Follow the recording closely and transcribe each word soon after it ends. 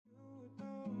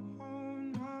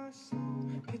soul.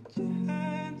 Get your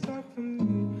hands off of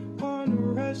me. Wanna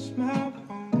rest my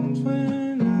bones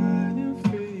when I am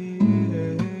free.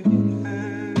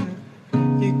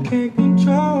 You can't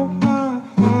control my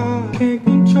heart. Can't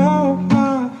control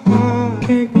my heart.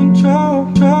 Can't control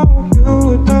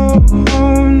you. Don't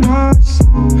own my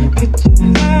soul. Get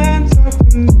your hands off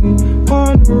of me.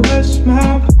 Wanna rest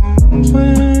my bones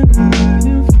when I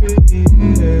am free.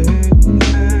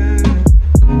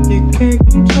 You can't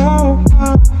control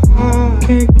my heart.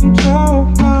 Can't control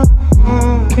my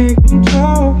heart. Can't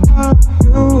control my.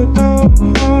 You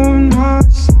don't own my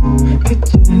soul. Get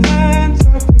your hands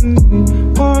off of me.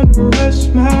 Wanna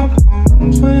rest my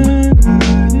bones when I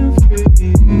am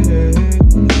free.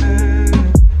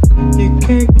 You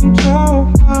can't control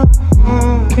my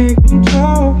heart. Can't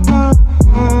control my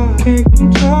heart. Can't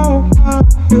control my.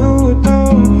 You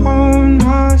don't own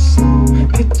my soul.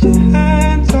 Get your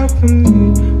hands off of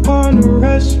me. Wanna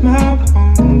rest my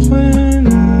bones when